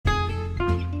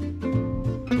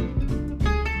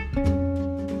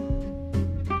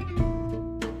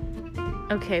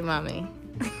Okay, mommy.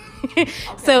 Okay.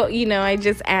 So, I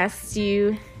just asked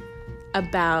you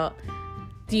about,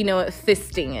 do you know what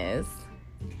fisting is?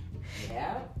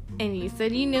 Yeah. And you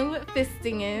said you knew what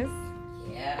fisting is.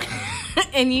 Yeah.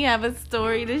 And you have a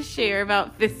story to share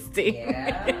about fisting.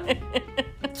 Yeah.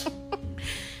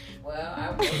 Well,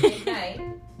 I work at night,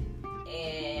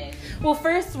 and well,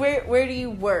 first, where do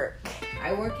you work?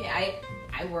 I work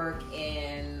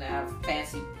in a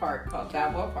fancy park called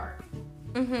Balboa Park.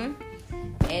 Mm-hmm.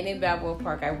 And in Balboa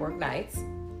Park, I work nights,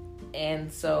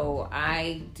 and so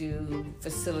I do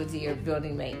facility or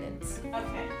building maintenance.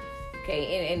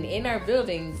 Okay, and in our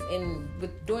buildings,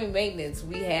 with doing maintenance,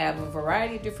 we have a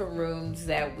variety of different rooms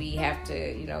that we have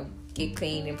to, get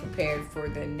clean and prepared for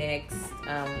the next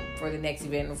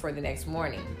event or for the next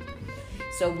morning.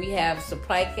 So we have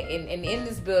supply, and in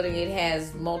this building, it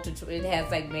has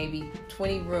like maybe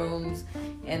 20 rooms,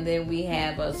 and then we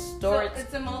have a storage. So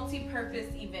it's a multi-purpose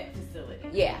event facility.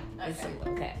 Yeah.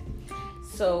 Okay.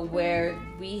 So where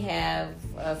we have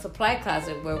a supply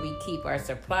closet where we keep our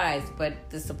supplies, but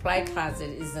the supply closet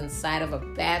is inside of a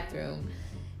bathroom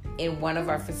in one of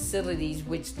our facilities,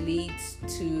 which leads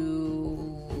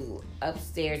to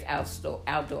upstairs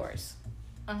outdoors.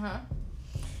 Uh-huh.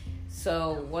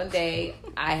 So one day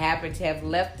I happened to have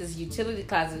left this utility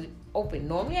closet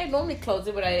open. I normally close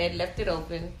it, but I had left it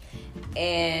open.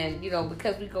 And,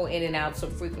 because we go in and out so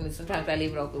frequently, sometimes I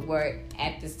leave it open. Where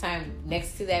at this time,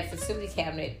 next to that facility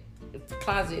cabinet,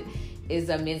 closet, is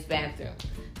a men's bathroom.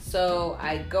 So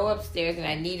I go upstairs and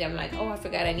I'm like, oh, I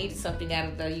forgot I needed something out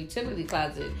of the utility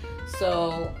closet.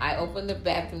 So I open the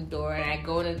bathroom door and I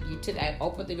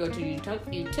open the door to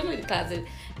the utility closet,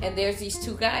 and there's these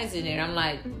two guys in there. I'm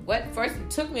like, what? First, it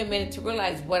took me a minute to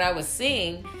realize what I was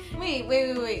seeing.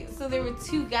 Wait. So there were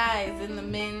two guys in the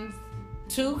men's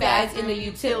Two guys in the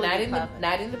utility closet.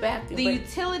 Not in the bathroom. The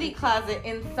utility closet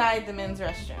inside the men's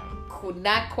restroom.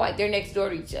 Not quite. They're next door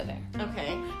to each other.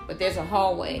 Okay. But there's a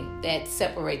hallway that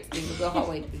separates. There's a little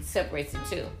hallway that separates the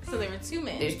two. So there were two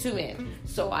men. There's two men.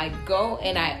 So I go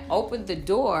and I open the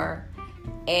door,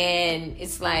 and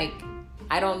it's like,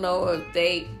 I don't know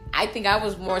if I think I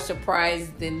was more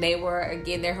surprised than they were.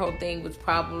 Again, their whole thing was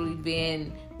probably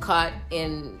being caught.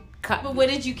 But what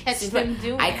did you catch them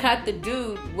doing? I caught the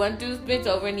dude. One dude's bent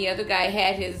over, and the other guy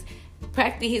had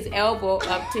practically his elbow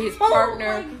up to his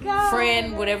partner,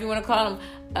 friend, whatever you want to call him,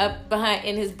 up behind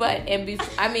in his butt. And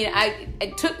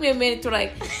it took me a minute to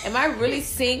am I really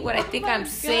seeing what I think I'm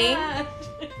seeing?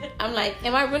 I'm like,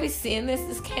 am I really seeing this?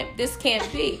 This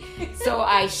can't be. So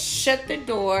I shut the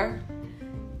door.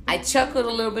 I chuckled a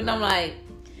little bit, and I'm like,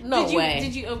 no way.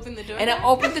 Did you open the door? And I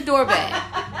opened the door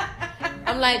back.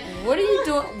 I'm like, what are you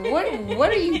doing? What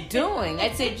are you doing?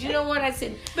 I said, you know what? I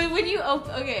said, but when you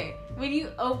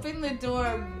open the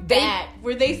door back,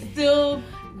 were they still?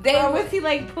 Or was he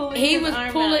pulling? He was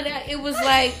pulling out? It was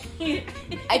like,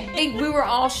 I think we were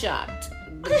all shocked.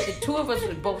 The two of us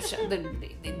were both shocked.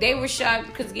 They were shocked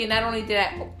because again, not only did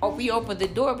I reopen the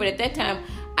door, but at that time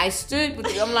I stood with.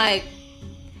 I'm like,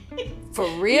 for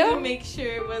real? To make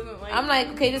sure it wasn't I'm like,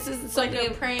 okay, this isn't something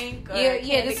like a prank. Or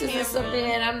this isn't something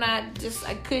that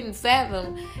I couldn't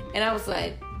fathom. And I was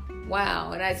like,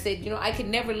 wow. And I said, I could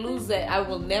never lose that. I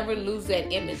will never lose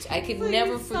that image. I could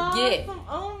never forget.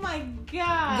 Oh my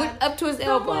God. Up to his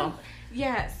elbow.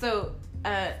 Yeah. So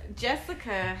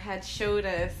Jessica had showed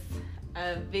us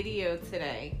a video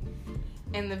today,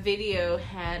 and the video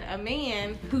had a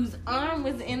man whose arm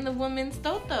was in the woman's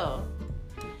toto.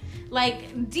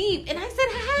 Deep. And I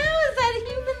said, how is that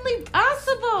humanly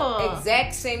possible?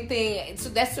 Exact same thing. So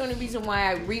that's the only reason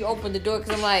why I reopened the door,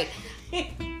 because I'm like,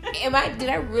 did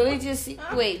I really just see?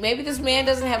 Wait, maybe this man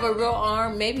doesn't have a real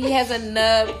arm. Maybe he has a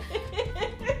nub.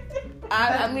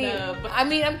 I'm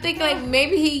thinking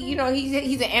maybe he's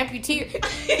an amputee.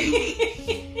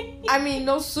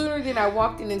 No sooner than I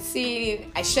walked in and see it,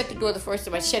 I shut the door the first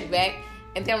time. I shut it back,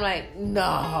 and then I'm like,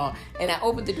 no. And I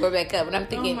opened the door back up, and I'm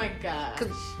thinking, oh my God.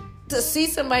 To see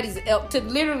somebody's to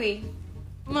literally,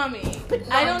 mommy, no,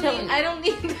 I don't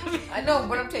need I know,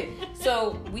 but I'm telling you.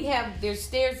 So there's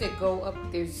stairs that go up.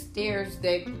 There's stairs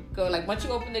that go once you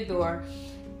open the door,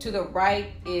 to the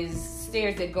right is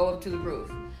stairs that go up to the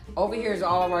roof. Over here is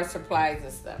all of our supplies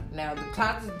and stuff. Now the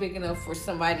closet is big enough for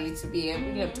somebody to be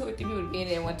able, 2 or 3 people to be in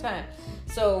there at one time.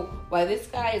 So while this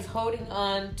guy is holding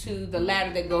on to the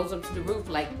ladder that goes up to the roof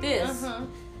like this.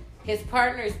 His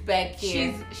partner is back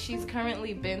here. She's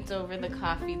currently bent over the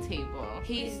coffee table.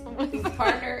 His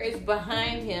partner is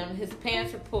behind him. His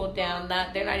pants are pulled down.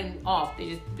 They're not even off.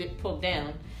 They just pulled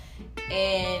down.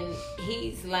 And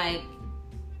he's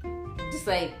just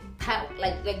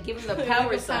like give him the power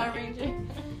Power something. Ranger.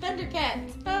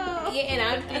 Thundercats. Oh. Yeah, and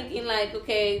I'm thinking like,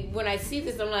 okay, when I see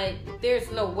this, I'm like,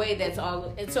 there's no way that's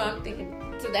all. And so I'm thinking,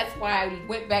 so that's why I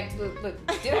went back to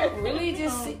look. Did I really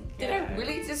just see? Did I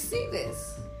really just see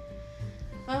this?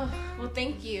 Oh, well,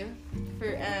 thank you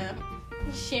for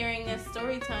sharing a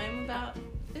story time about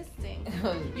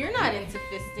fisting. You're not into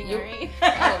fisting, are you?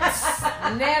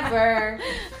 Oh, never.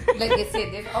 Like I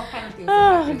said, there's all kinds of things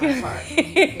Oh, that happen in my car.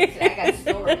 I got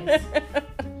stories.